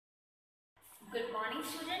Good morning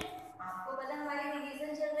student. आपको पता हमारी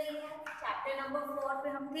रिवीजन चल रही है, चैप्टर नंबर 4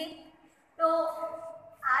 पे हम थे। तो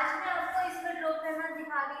आज मैं आपको इसमें ड्रॉ करना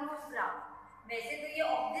दिखा रही हूँ ग्राफ। वैसे तो ये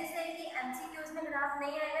ऑब्वियस है कि एमसीक्यूज में ग्राफ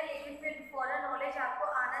नहीं आएगा, लेकिन फिर फॉरन नॉलेज आपको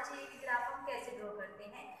आना चाहिए कि ग्राफ हम कैसे ड्रॉ करते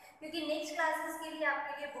हैं, क्योंकि नेक्स्ट क्लासेस के लिए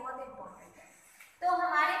आपके लिए बहुत इंपॉर्टेंट है। तो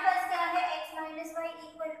हमारे पास क्या है, x minus Y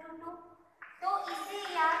equal to 2। तो इसे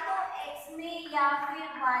या तो x में या फिर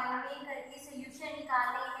y में करके सोल्यूशन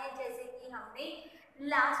निकालने हैं, जैसे कि हमने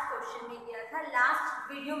लास्ट क्वेश्चन में किया था, लास्ट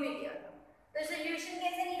वीडियो में किया था। तो सोल्यूशन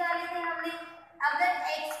कैसे निकाले थे हमने, अगर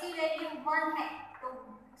x की वैल्यू 1 है तो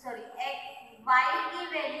सॉरी y की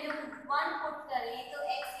वैल्यू 1 पुट करें तो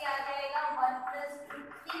x क्या आ जाएगा 1 + 2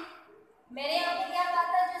 3। मैंने यहाँ पे क्या कहा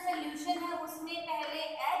था, जो सोल्यूशन है उसमें पहले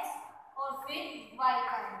x और फिर y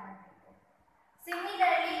का एलिमेंट।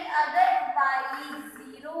 सिमिलरली अगर y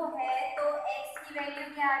 0 है तो x की वैल्यू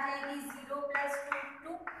क्या आ जाएगी 0 + 2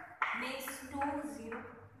 2 मीन्स 2 0।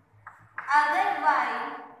 अगर y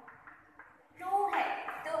 2 है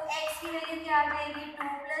तो x की वैल्यू क्या आ जाएगी 2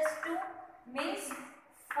 + 2 मीन्स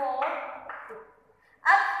 4 2।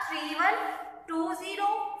 अब 3 1 2 0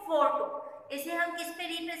 4 2 इसे हम किस पे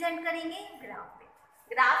रिप्रेजेंट करेंगे, ग्राफ पे।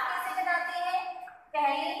 ग्राफ कैसे बनाते हैं,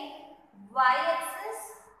 पहले y axis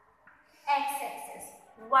x axis,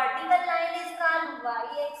 vertical line is called y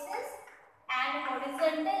axis and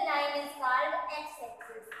horizontal line is called x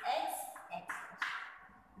axis, x axis.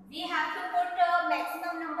 We have to put a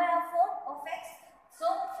maximum number of x. So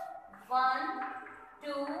 1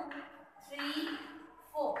 2 3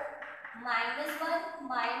 4 -1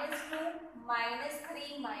 -2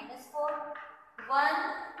 -3 -4 1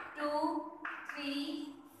 2 3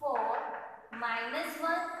 4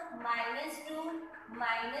 -1 -2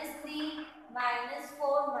 -3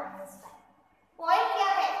 -4 -5। Point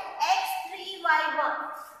क्या है, x3y1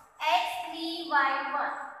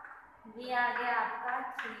 ये आ गया आपका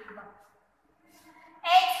 3 1।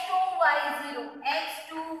 x2y0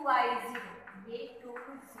 ये 2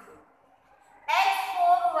 0।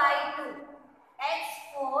 x4y2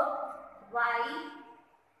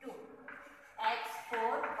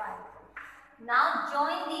 now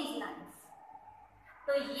join these lines.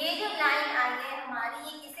 तो ये जो line आई है हमारी,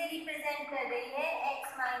 ये किसे रिप्रेजेंट कर रही है, x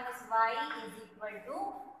minus Y is equal to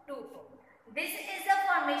 2 को। This is the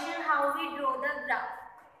formation how we draw the graph.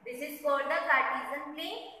 This is called the Cartesian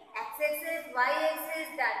plane, x axis y axis,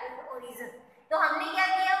 that is origin. तो हमने क्या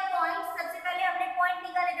किया, पॉइंट, सबसे पहले हमने पॉइंट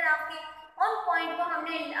निकाले ग्राफ के, उन पॉइंट को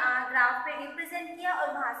हमने ग्राफ पे रिप्रेजेंट किया और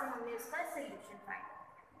वहां से हमने उसका सोल्यूशन फाइंड किया।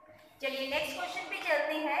 चलिए नेक्स्ट क्वेश्चन पे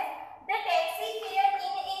चलते हैं। The taxi fair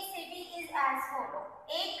in A city is as follow.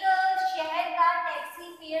 एक शहर का टैक्सी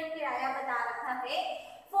फेयर किराया बता रखा है।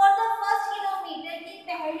 फॉर द फर्स्ट किलोमीटर, की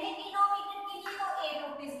पहले किलोमीटर के लिए तो 8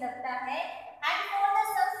 रुपीज लगता है, and for the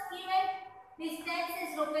subsequent distance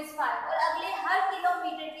is ₹5, और अगले हर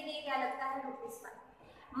किलोमीटर के लिए क्या लगता है ₹5।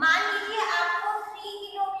 मान लीजिए आपको 3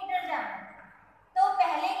 किलोमीटर जाना है, तो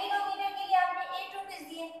पहले किलोमीटर के लिए आपने 8 रुपीज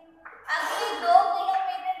दिए, अगले 2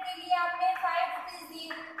 किलोमीटर के लिए आपने 5 रुपीज दिए,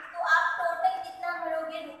 तो आप टोटल कितना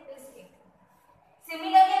भरोगे, ₹8।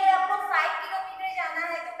 सिमिलरली अगर आपको 5 किलोमीटर जाना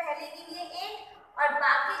है तो पहले के लिए 8 और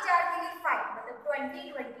बाकी 4 के लिए 5, मतलब 20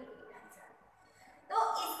 28 आंसर। तो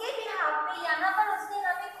इसके बिहाफ पे यहाँ पर उसने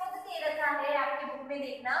हमें खुद दे रखा है, आपकी बुक में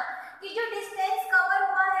देखना कि जो डिस्टेंस कवर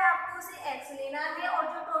हुआ है आपको उसे x लेना है और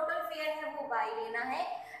जो टोटल फेयर है वो y लेना है।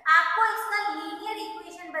 आपको इसका लीनियर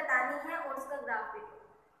इक्वेशन बतानी है और उसका ग्राफ भी।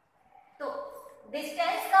 तो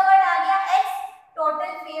डिस्टेंस कवर्ड आ गया x,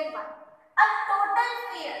 टोटल फेयर y। अब total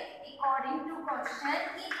fair according to question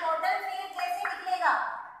की टोटल फेयर कैसे निकलेगा,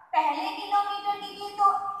 पहले किलोमीटर के लिए तो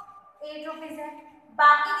 8 रुपीज है,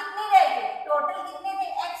 बाकी कितने रह गए, टोटल कितने थे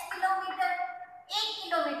x किलोमीटर, 1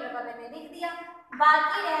 किलोमीटर का मैंने लिख दिया,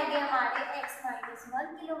 बाकी रह गए हमारे x माइनस 1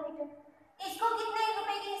 किलोमीटर। इसको कितने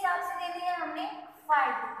रुपए के हिसाब से दे दिया हमने,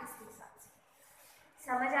 5 रुपीज के हिसाब से।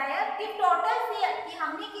 समझ आया कि टोटल फेयर कि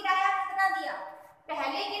हमने किराया कितना दिया,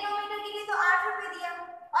 पहले किलोमीटर के लिए तो 8 रुपए दिया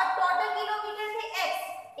और टोटल किलोमीटर थे x,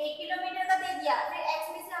 1 किलोमीटर का दे दिया, फिर x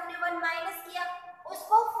में से हमने 1 माइनस किया,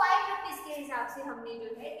 उसको 5 रुपीज के हिसाब से हमने जो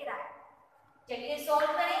है किराया। चलिए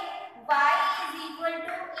सॉल्व करें। y is equal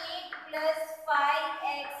to 8 plus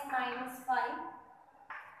 5x minus 5,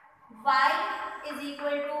 y is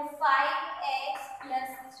equal to 5x plus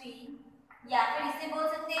 3, या फिर इसे बोल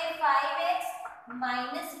सकते हैं 5x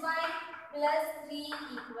minus y plus 3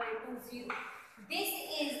 equal to 0। This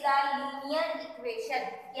is the linear equation.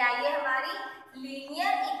 क्या ये हमारी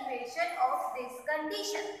linear equation of this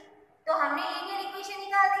condition. तो हमने लीनियर इक्वेशन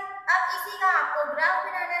निकाल दी। अब इसी का आपको ग्राफ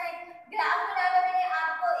बनाना है। ग्राफ बनाना मैंने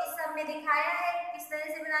आपको इस सब में दिखाया है किस तरह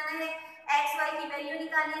से बनाना है। एक्स वाई की वैल्यू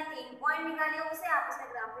निकालिए, 3 पॉइंट निकालिए, उसे आप इसमें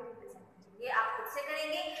ग्राफ में रिप्रेजेंट कीजिए। ये आप खुद से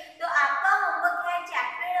करेंगे। तो आपका होमवर्क है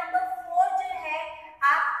चैप्टर नंबर 4 जो है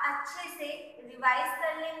आप अच्छे से रिवाइज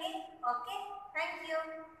कर लेंगे। Okay, thank you.